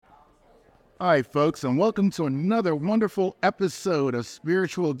Hi, folks, and welcome to another wonderful episode of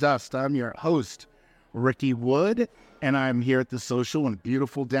Spiritual Dust. I'm your host, Ricky Wood, and I'm here at the Social in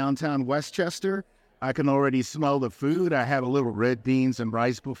beautiful downtown Westchester. I can already smell the food. I had a little red beans and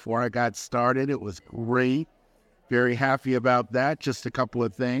rice before I got started. It was great. Very happy about that. Just a couple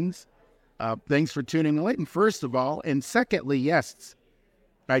of things. Thanks for tuning in, first of all. And secondly, yes,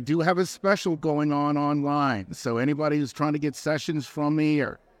 I do have a special going on online. So anybody who's trying to get sessions from me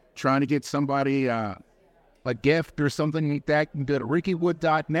or trying to get somebody a gift or something like that, you can go to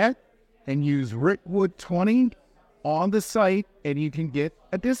rickywood.net and use rickwood20 on the site, and you can get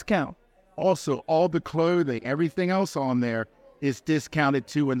a discount. Also, all the clothing, everything else on there is discounted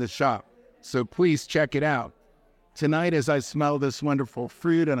too in the shop. So please check it out. Tonight, as I smell this wonderful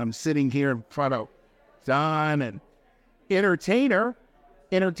fruit, and I'm sitting here in front of Don and entertainer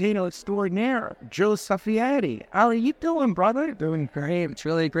extraordinaire, Joe Staffieri. How are you doing, brother? Doing great. It's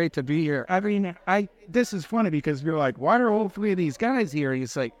really great to be here. I mean, this is funny because you're like, why are all three of these guys here?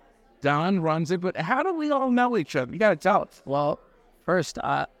 He's like, Don runs it, but how do we all know each other? You got to tell us. Well, first,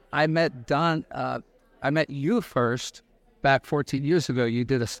 I met Don. I met you first back 14 years ago. You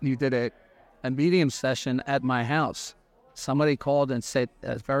did a medium session at my house. Somebody called and said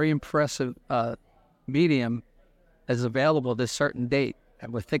a very impressive medium is available this certain date.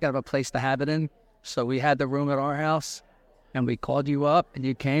 And we're thinking of a place to have it in. So we had the room at our house, and we called you up, and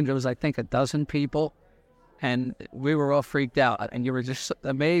you came. There was, I think, 12 people, and we were all freaked out, and you were just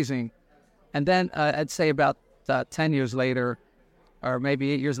amazing. And then I'd say about 10 years later, or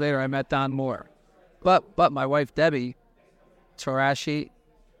maybe 8 years later, I met Don Mooire. But my wife, Debbie Tarashi,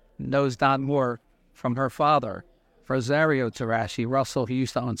 knows Don Mooire from her father, Rosario Tarashi, Russell, who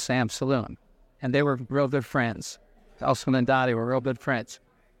used to own Sam's Saloon. And they were real good friends. Elson and Dottie were real good friends.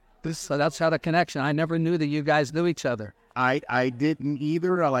 So that's how the connection. I never knew that you guys knew each other. I didn't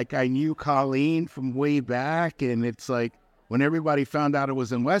either. I knew Colleen from way back, and it's like when everybody found out it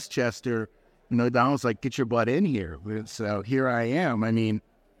was in Westchester, Don was like, get your butt in here. So here I am. I mean,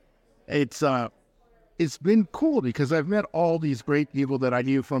 it's been cool because I've met all these great people that I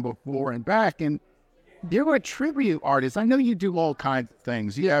knew from before and back, and you're a tribute artist. I know you do all kinds of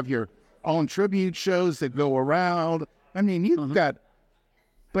things. You have your own tribute shows that go around. I mean, you've got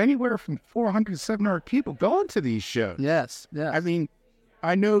anywhere from 400 to 700 people going to these shows. Yes. I mean,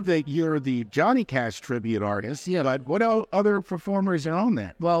 I know that you're the Johnny Cash tribute artist. Yeah. But what other performers are on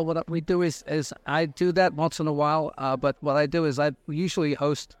that? Well, what we do is I do that once in a while, but what I do is I usually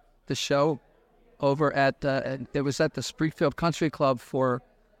host the show over at, it was at the Springfield Country Club for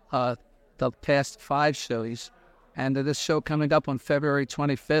the past 5 shows. And this show coming up on February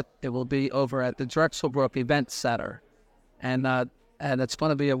 25th, it will be over at the Drexelbrook Event Center. And it's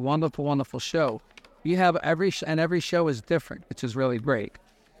going to be a wonderful, wonderful show. You have every show is different, which is really great.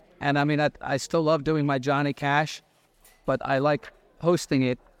 And I mean, I still love doing my Johnny Cash, but I like hosting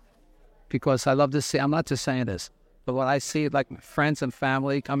it because I love to see, I'm not just saying this, but when I see like my friends and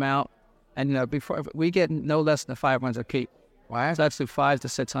family come out, and before we get no less than 500 people. Wow. It's actually 500 to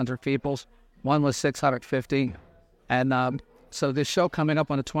 600 people. One was 650. And so this show coming up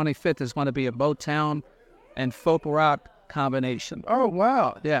on the 25th is going to be a Motown and folk rock combination. Oh,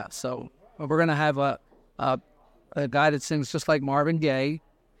 wow. Yeah, so we're going to have a guy that sings just like Marvin Gaye.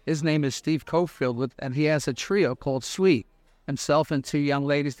 His name is Steve Cofield, and he has a trio called Sweet, himself and 2 young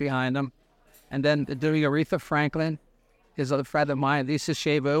ladies behind him. And then doing Aretha Franklin, his other friend of mine, Lisa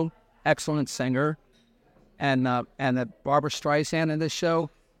Shavu, excellent singer. And Barbara Streisand in this show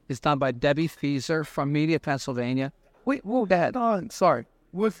is done by Debbie Fieser from Media, Pennsylvania. Wait, whoa, Dad. Sorry.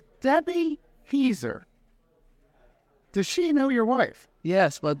 Was Debbie Fieser, does she know your wife?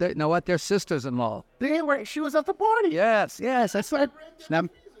 Yes, but you know what? They're sisters-in-law. She was at the party. Yes. That's like, now,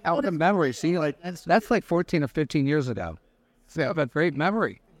 out of memory, see, that's like 14 or 15 years ago. So I have a great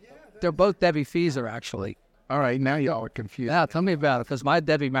memory. They're both Debbie Fieser, actually. All right, now y'all are confused. Yeah, tell me about it, because my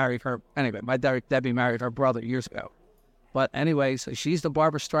Debbie married her brother years ago. But anyway, so she's the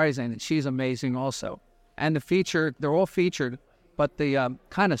Barbara Streisand, and she's amazing also. And they're all featured, but the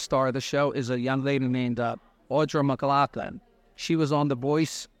kind of star of the show is a young lady named Audra McLaughlin. She was on The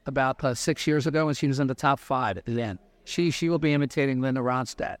Voice about 6 years ago, and she was in the top 5 at the end. She will be imitating Linda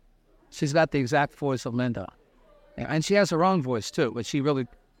Ronstadt. She's got the exact voice of Linda. And she has her own voice, too, but she really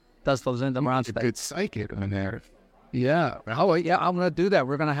does those Linda Ronstadt. Good psychic on there. Yeah. Oh, yeah, I'm going to do that.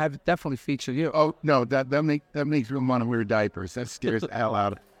 We're going to definitely feature you. Oh, no, that makes me want to wear diapers. That scares the hell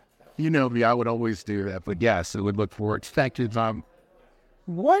out of me. You know me, I would always do that. But yes, I would look forward to that.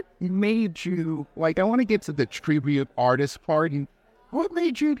 What made you, I want to get to the tribute artist part. What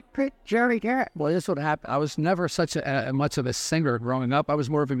made you pick Johnny Cash? Well, this is what happened. I was never such much of a singer growing up. I was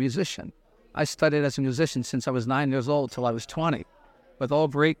more of a musician. I studied as a musician since I was 9 years old till I was 20. With all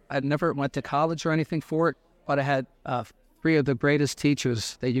great, I never went to college or anything for it, but I had 3 of the greatest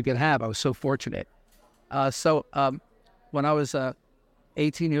teachers that you could have. I was so fortunate. So when I was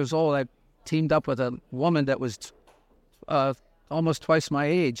 18 years old, I teamed up with a woman that was almost twice my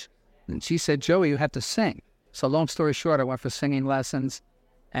age. And she said, Joey, you have to sing. So long story short, I went for singing lessons.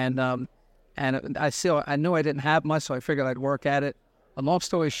 And I knew I didn't have much, so I figured I'd work at it. And long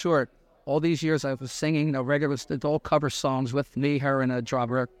story short, all these years I was singing regular adult cover songs with me, her, and a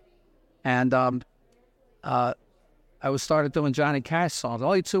drummer. And I started doing Johnny Cash songs,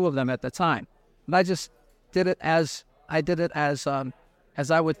 only 2 of them at the time. And I just did it as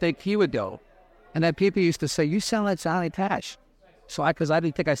I would think he would go. And then people used to say, you sound like Johnny Cash. So because I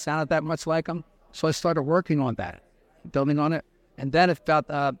didn't think I sounded that much like him. So I started working on that, building on it. And then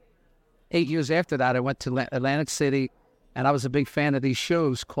about 8 years after that, I went to Atlantic City, and I was a big fan of these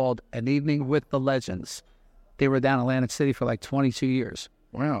shows called An Evening with the Legends. They were down in Atlantic City for like 22 years.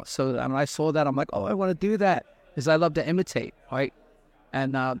 Wow. So when I saw that, I'm like, oh, I want to do that, because I love to imitate, right?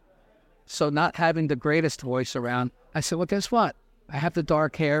 And so not having the greatest voice around, I said, well, guess what? I have the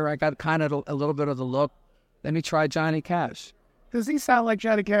dark hair. I got kind of a little bit of the look. Let me try Johnny Cash. Does he sound like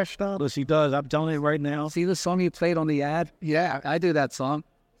Johnny Cash now? Yes, he does. I'm telling you right now. See the song you played on the ad? Yeah. I do that song.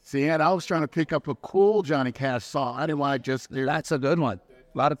 See, and I was trying to pick up a cool Johnny Cash song. I didn't want to just... That's a good one.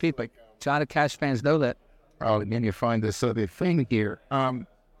 A lot of people, Johnny Cash fans know that. Oh, and then you find this other thing here.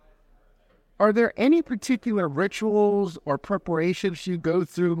 Are there any particular rituals or preparations you go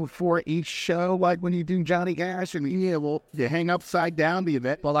through before each show, like when you do Johnny Cash? And you hang upside down the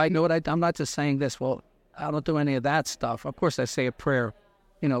event? Well, I know what I'm not just saying this. Well, I don't do any of that stuff. Of course, I say a prayer,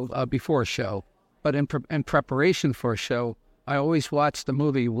 before a show. But in preparation for a show, I always watch the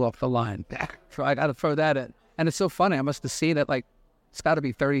movie Walk the Line. So I got to throw that in. And it's so funny. I must have seen it it's got to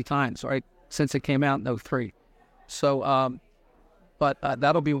be 30 times, right, since it came out in 2003. So, but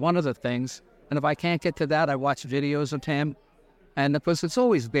that'll be one of the things. And if I can't get to that, I watch videos of him. And because it's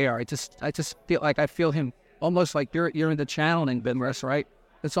always there, I just feel like I feel him almost like you're in the channeling business, right?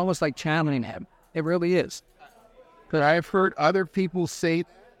 It's almost like channeling him. It really is. But I've heard other people say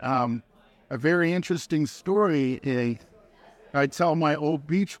a very interesting story. I tell my old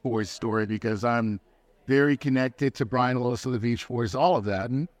Beach Boys story because I'm very connected to Brian Wilson, the Beach Boys, all of that.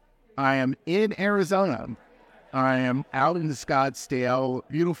 And I am in Arizona. I am out in the Scottsdale,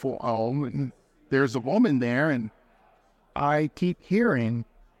 beautiful home, and there's a woman there, and I keep hearing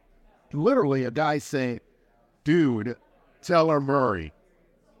literally a guy say, dude, tell her Murray.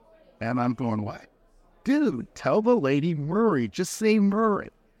 And I'm going, what? Dude, tell the lady Murray. Just say Murray.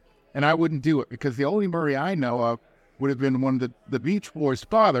 And I wouldn't do it because the only Murray I know of would have been one of the Beach Boys'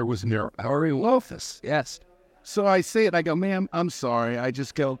 father was near Murray Loftus. Yes. So I say it. I go, ma'am, I'm sorry. I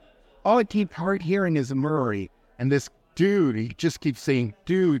just go, all I keep hearing is Murray. And this dude, he just keeps saying,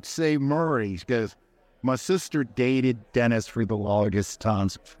 dude, say Murray. Because my sister dated Dennis for the longest time.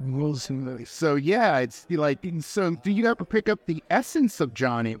 So, yeah, it's so do you ever pick up the essence of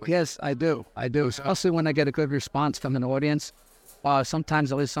Johnny? Yes, I do. Especially when I get a good response from an audience.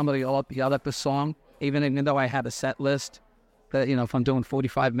 Sometimes I'll let somebody yell up a song, even though I have a set list. That, if I'm doing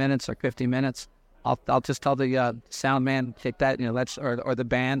 45 minutes or 50 minutes, I'll just tell the sound man, take that, or the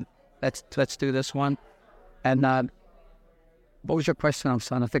band, let's do this one. And what was your question? I'm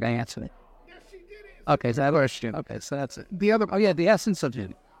sorry, I think I answered it. Okay, so that question. Okay, so that's it. The essence of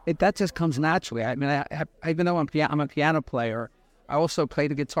it. That just comes naturally. I mean, I even though I'm a piano player, I also played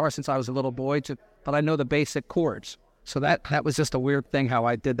the guitar since I was a little boy, but I know the basic chords. So that was just a weird thing how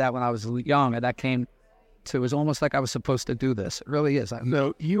I did that when I was young, and that came to, it was almost like I was supposed to do this. It really is.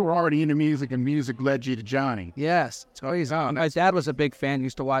 So you were already into music, and music led you to Johnny. Yes. It's crazy. My dad was a big fan. He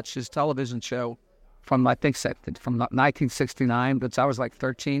used to watch his television show from 1969, but I was like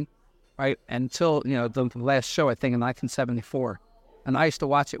 13, right? Until, the last show, I think, in 1974. And I used to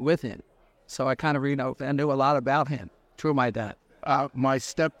watch it with him. So I kind of, I knew a lot about him through my dad. My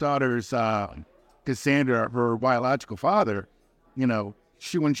stepdaughter's Cassandra, her biological father, when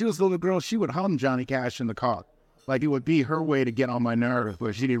she was a little girl, she would hum Johnny Cash in the car. Like, it would be her way to get on my nerves,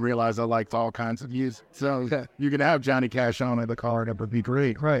 but she didn't realize I liked all kinds of music. So you could have Johnny Cash on in the car, and it would be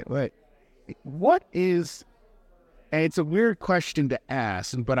great. Right. What is, and it's a weird question to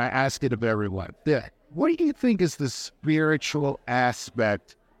ask, but I ask it of everyone. What do you think is the spiritual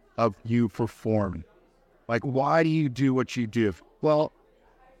aspect of you performing? Like, why do you do what you do? Well,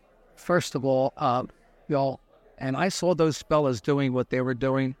 first of all, and I saw those fellas doing what they were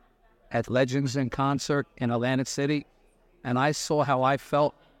doing at Legends in concert in Atlantic City, and I saw how I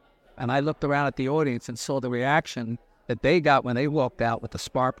felt, and I looked around at the audience and saw the reaction that they got when they walked out with the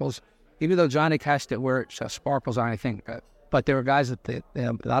sparkles. even though Johnny Cash didn't wear sparkles or anything, but there were guys that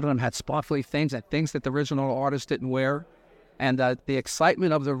a lot of them had sparkly things and things that the original artist didn't wear. And the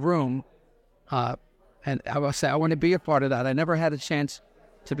excitement of the room, and I will say, I want to be a part of that. I never had a chance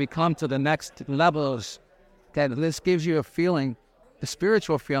to become to the next levels. That this gives you a feeling, the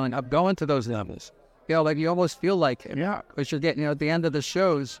spiritual feeling of going to those levels. You know, like you almost feel like it. Yeah. Because you're getting, at the end of the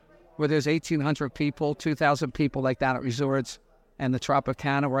shows where there's 1,800 people, 2,000 people like down at resorts, and the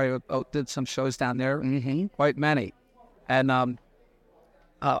Tropicana where I did some shows down there, quite many. And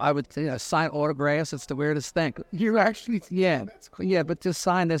I would sign autographs. It's the weirdest thing. You actually, yeah, but just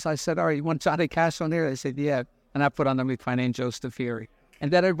sign this. I said, all right, you want Johnny Cash on there? They said, yeah. And I put on them my name, Joe Staffieri. And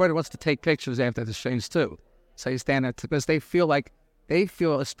then everybody wants to take pictures after the shows too. So you stand there because they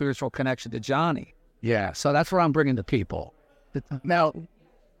feel a spiritual connection to Johnny. yeah. So that's what I'm bringing to people. Now,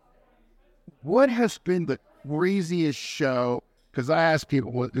 what has been the craziest show? Because I ask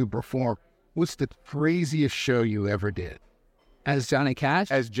people who perform, what's the craziest show you ever did? As Johnny Cash?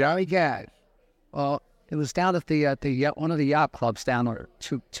 As Johnny Cash. Well, it was down at the one of the yacht clubs down there,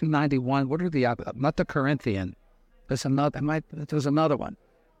 291. What are the yacht clubs? Not the Corinthian. There's another. There was another one.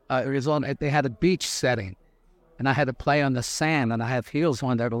 It was on. They had a beach setting, and I had to play on the sand, and I have heels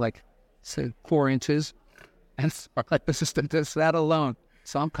on that were like, say, 4 inches, and like just that alone.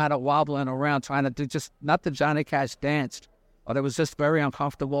 So I'm kind of wobbling around trying to do just not the Johnny Cash danced, but it was just very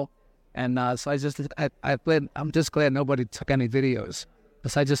uncomfortable. And so I'm just glad nobody took any videos,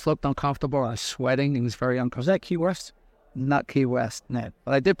 because I just looked uncomfortable. I was sweating. It was very uncomfortable. Was that Key West? Not Key West, no.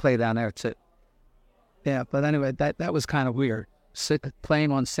 But I did play down there too. Yeah, but anyway, that was kind of weird.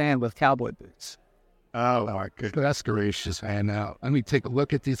 Playing on sand with cowboy boots. Oh, my goodness. That's gracious, man. Now, let me take a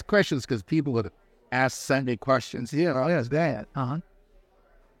look at these questions, because people have asked Sunday questions. Yeah, oh, yes, that.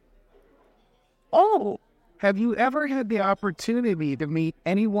 Oh, have you ever had the opportunity to meet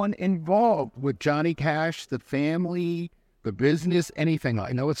anyone involved with Johnny Cash, the family, the business, anything like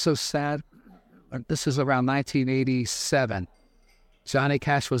that? You know what's so sad? This is around 1987. Johnny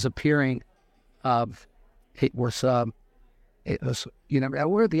Cash was appearing. It was,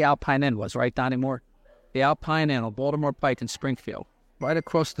 where the Alpine Inn was, right, Donnie Moore? The Alpine Inn on Baltimore Pike in Springfield. Right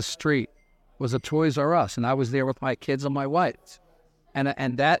across the street was a Toys R Us, and I was there with my kids and my wife.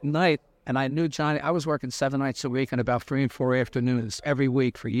 And that night, and I knew Johnny. I was working 7 nights a week and about 3 and 4 afternoons every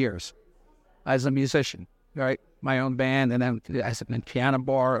week for years as a musician, right? My own band, and then as a piano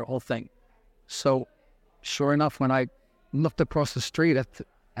bar, the whole thing. So, sure enough, when I looked across the street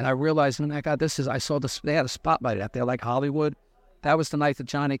and I realized, oh my God, I saw they had a spotlight out there like Hollywood. That was the night that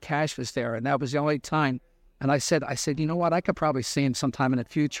Johnny Cash was there, and that was the only time. And I said, you know what? I could probably see him sometime in the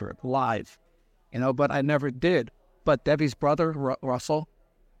future, live, but I never did. But Debbie's brother, Russell,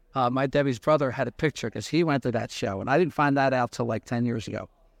 my Debbie's brother had a picture because he went to that show, and I didn't find that out till like 10 years ago.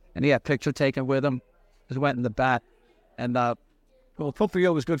 And he had a picture taken with him. Just went in the back, and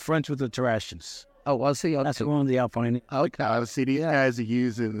Popio was good friends with the Tarashans. Oh, was he? That's one of the Alpine. I see these guys are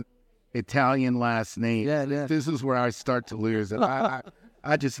using Italian last names. Yeah. This is where I start to lose it. I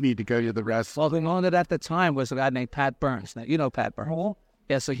just need to go to the rest. Well, the one at the time was a guy named Pat Burns. Now, you know Pat Burns. Oh.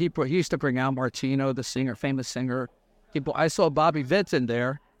 Yeah, so he used to bring Al Martino, the singer, famous singer. I saw Bobby Vinton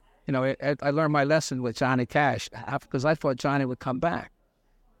there. I learned my lesson with Johnny Cash because I thought Johnny would come back.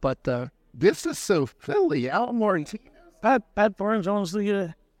 But this is so Philly. Al Martino. Pat Burns owns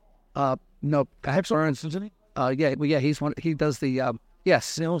the. No, Pat Burns. Isn't he? Yeah, he's one. He does the.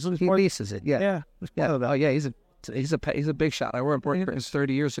 Yes, he leases it. Yeah. Oh yeah, he's a big shot. I worked for him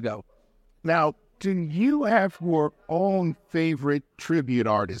 30 years ago. Now, do you have your own favorite tribute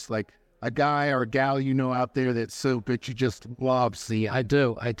artist, like a guy or a gal out there that's so good you just love seeing? I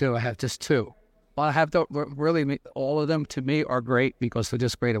do. I have just two. Well, I have really all of them to me are great because they're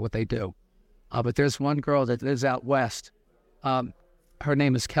just great at what they do. But there's one girl that lives out west. Her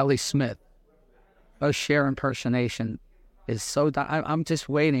name is Kelly Smith. Her Cher impersonation is so. I'm just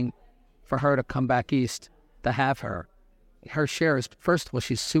waiting for her to come back east to have her. Her Cher is, first of all,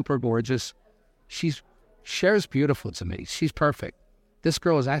 she's super gorgeous. Cher's beautiful to me. She's perfect. This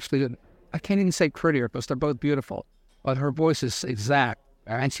girl is actually, I can't even say prettier because they're both beautiful, but her voice is exact,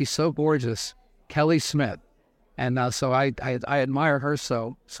 and she's so gorgeous. Kelly Smith. And so I admire her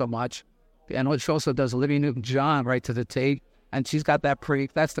so much. And she also does Olivia Newton-John right to the T, and she's got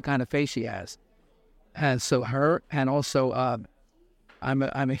that's the kind of face she has. And so her, and also I'm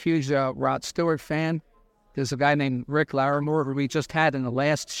a huge Rod Stewart fan. There's a guy named Rick Larimore who we just had in the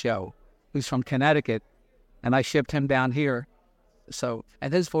last show, who's from Connecticut, and I shipped him down here. So,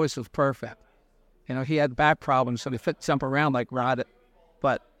 and his voice was perfect. He had back problems, so he couldn't jump around like Rod.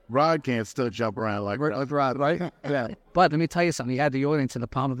 But Rod can't still jump around like Rod, right? Yeah. But let me tell you something. He had the audience in the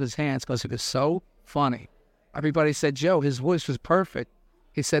palm of his hands because it was so funny. Everybody said, Joe, his voice was perfect.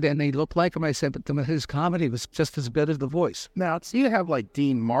 He said, and he looked like him. I said, but his comedy was just as good as the voice. Now, so you have like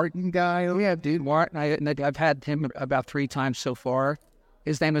Dean Martin guy. Yeah, Dean Martin. I've had him about 3 times so far.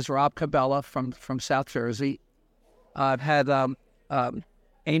 His name is Rob Cabela from South Jersey. I've had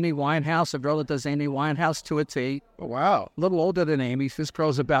Amy Winehouse, a girl that does Amy Winehouse to a T. Oh, wow. A little older than Amy. This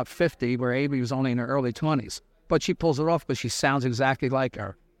girl's about 50, where Amy was only in her early 20s. But she pulls it off because she sounds exactly like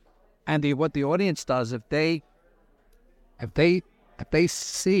her. And what the audience does, if they hear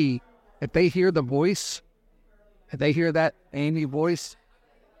the voice, if they hear that Amy voice,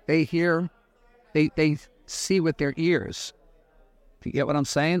 they see with their ears. You get what I'm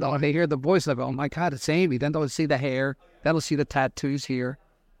saying? They hear the voice, they go, oh my God, it's Amy. Then they'll see the hair, then they'll see the tattoos here.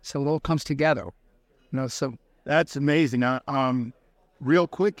 So it all comes together. So that's amazing. Real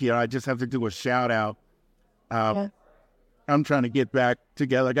quick here, I just have to do a shout out. I'm trying to get back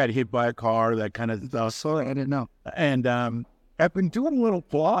together. I got hit by a car, that kind of stuff. Sorry, I didn't know. And I've been doing a little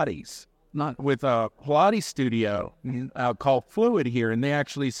Pilates with a Pilates studio called Fluid here, and they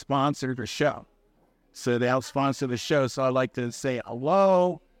actually sponsored the show. So they help sponsor the show. So I'd like to say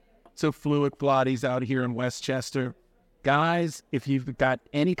hello to Fluid Pilates out here in Westchester. Guys, if you've got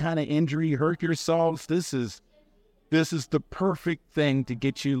any kind of injury, hurt yourselves, this is the perfect thing to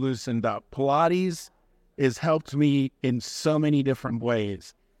get you loosened up. Pilates has helped me in so many different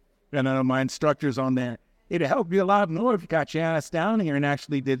ways. And I know my instructors on that, it'd help you a lot more if you got your ass down here and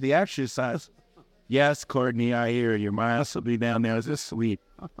actually did the exercise. Yes, Courtney, I hear you. My ass will be down there. It's just sweet.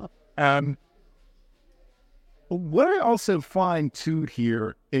 What I also find too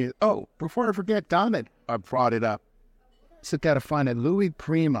here is, before I forget, Don, I brought it up. So got to find a Louis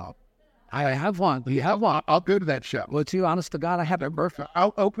Primo. I have one. You have one. I'll go to that show. Well, to you, honest to God, I have a birthday.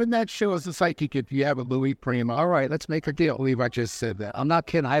 I'll open that show as a psychic if you have a Louis Primo. All right, let's make a deal. I believe I just said that. I'm not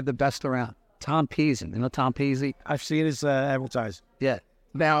kidding. I have the best around. Tom Peasy. You know Tom Peasy? I've seen his advertised. Yeah.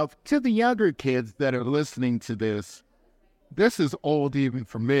 Now, to the younger kids that are listening to this is old even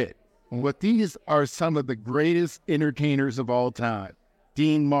for me. But these are some of the greatest entertainers of all time.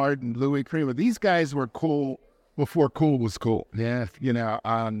 Dean Martin, Louis Primo. These guys were cool before cool was cool. Yeah.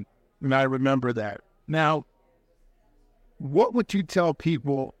 And I remember that. Now, what would you tell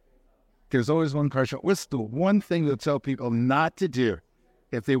people? There's always one question. What's the one thing you'll tell people not to do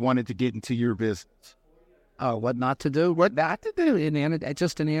if they wanted to get into your business? What not to do? What not to do? In the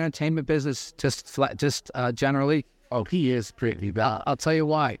entertainment business, just generally. Oh, he is pretty bad. I'll tell you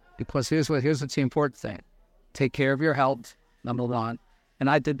why. Because here's the important thing. Take care of your health, number one. And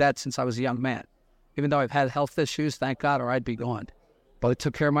I did that since I was a young man. Even though I've had health issues, thank God, or I'd be gone. But I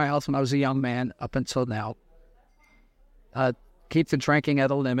took care of my health when I was a young man up until now. Keep the drinking at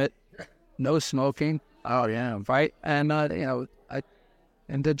a limit. No smoking. Oh, yeah. Right? And, and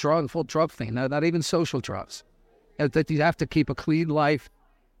the full drug thing. No, not even social drugs. That you have to keep a clean life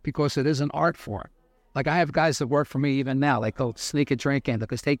because it is an art form. Like I have guys that work for me even now, like they'll sneak a drink in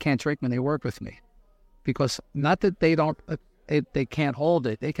because they can't drink when they work with me. Because not that they don't, they can't hold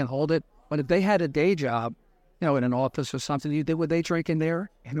it. They can hold it. But if they had a day job, in an office or something, would they drink in there?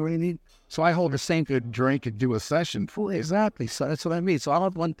 You know what I mean? So I hold the same. Could drink and do a session. Exactly. So that's what I mean. So I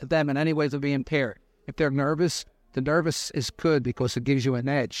don't want them in any way to be impaired. If they're nervous, the nervous is good because it gives you an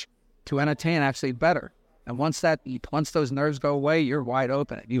edge. To entertain, actually better. And once those nerves go away, you're wide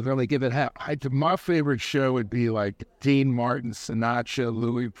open. You really give it hell. My favorite show would be like Dean Martin, Sinatra,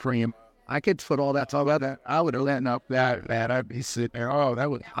 Louis Primo. I could put all that talk about that. I would have let up that. I'd be sitting there. Oh, that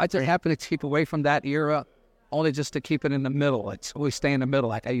would. I just happen to keep away from that era, only just to keep it in the middle. It's always stay in the middle.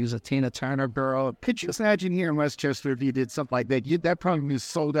 Like I use a Tina Turner girl. Could you imagine here in Westchester if you did something like that? That probably was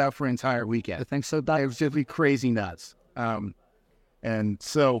sold out for an entire weekend. I think so. It was just crazy nuts. And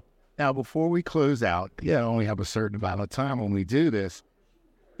so. Now, before we close out, I only have a certain amount of time when we do this.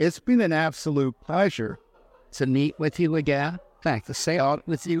 It's been an absolute pleasure to meet with you again. Thanks. To say out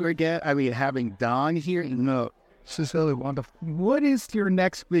with you again. I mean, having Don here, this is really wonderful. What is your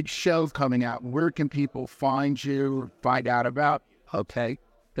next big show coming out? Where can people find you, find out about? Okay.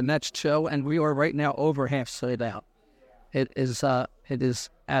 The next show, and we are right now over half sold out. It is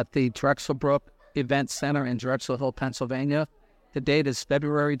at the Drexel Brook Event Center in Drexel Hill, Pennsylvania. The date is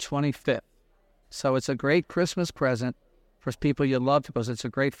February 25th. So it's a great Christmas present for people you love because it's a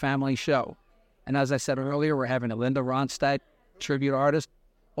great family show. And as I said earlier, we're having a Linda Ronstadt tribute artist,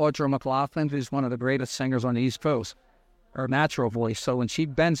 Audra McLaughlin, who's one of the greatest singers on the East Coast, her natural voice. So when she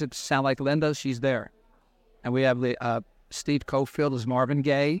bends it to sound like Linda, she's there. And we have Steve Cofield as Marvin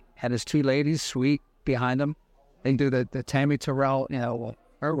Gaye, had his two ladies, Sweet, behind him. They do the Tammy Terrell,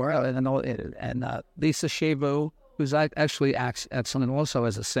 And Lisa Shavu, who's actually acts excellent also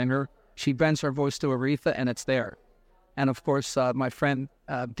as a singer. She bends her voice to Aretha, and it's there. And of course, my friend,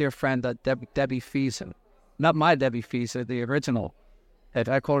 dear friend, Debbie Feason. Not my Debbie Feason, the original.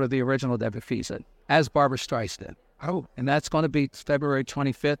 I call her the original Debbie Feason, as Barbara Streisand. Oh, And that's going to be February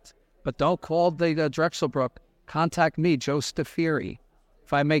 25th. But don't call the Drexelbrook. Contact me, Joe Staffieri.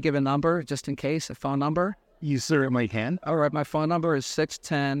 If I may give a number, just in case, a phone number. you certainly can. All right, my phone number is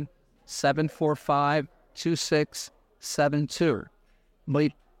 610-745-2672.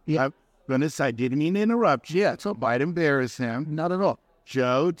 I'm going to say, I didn't mean to interrupt you. Yeah. So might embarrass him. Not at all.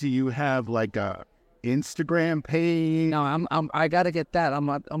 Joe, do you have like a Instagram page? No, I got to get that. I'm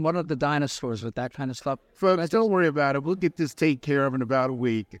one of the dinosaurs with that kind of stuff. Folks, don't worry about it. We'll get this taken care of in about a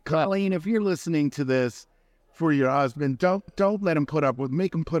week. Colleen, if you're listening to this for your husband, don't let him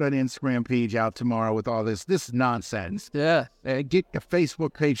make him put an Instagram page out tomorrow with all this nonsense. Yeah, Get a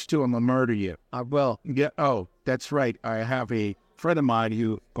Facebook page too, I'm gonna murder you. I will. Yeah. Oh, that's right. I have a friend of mine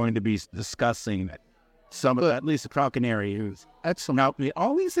who's going to be discussing some of that. Lisa Falconeri, who's Excellent.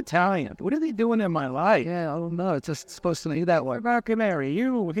 always Italian. What are they doing in my life? Yeah, I don't know. It's just supposed to be that way. Falconeri,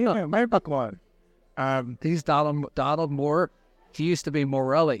 you here, my one. He's Donald Moore. He used to be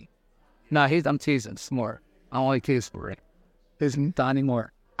Morelli. No, I'm teasing. It's Moore. I only tease for it. Isn't Donnie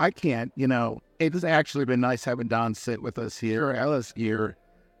Moore. I can't, it's actually been nice having Don sit with us here, Ellis here.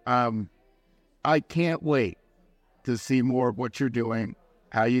 I can't wait to see more of what you're doing,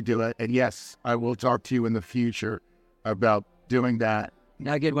 how you do it. And yes, I will talk to you in the future about doing that.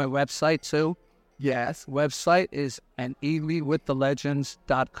 Now I get my website too. Yes. Website is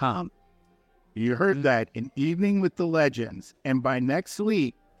aneveningwiththelegends.com. You heard that, An Evening with the Legends. And by next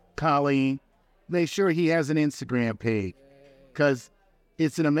week, Colleen, make sure he has an Instagram page, because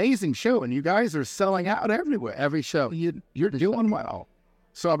it's an amazing show and you guys are selling out everywhere. Every show. You're doing well.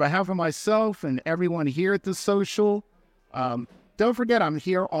 So on behalf of myself and everyone here at the social, don't forget I'm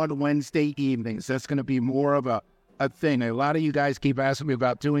here on Wednesday evenings. That's going to be more of a thing. A lot of you guys keep asking me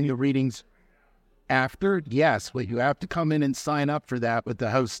about doing your readings after. Yes, but you have to come in and sign up for that with the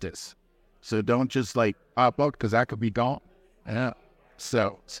hostess. So don't just pop up, because that could be gone. Yeah.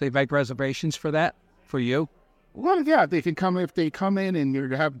 So they make reservations for that for you? Well, yeah, if they come in and you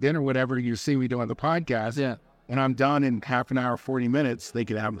have dinner, whatever you see we do on the podcast. Yeah. When I'm done in half an hour, 40 minutes, they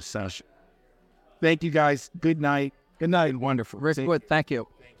can have a session. Thank you, guys. Good night. Good night. Wonderful. Rick Wood, thank you.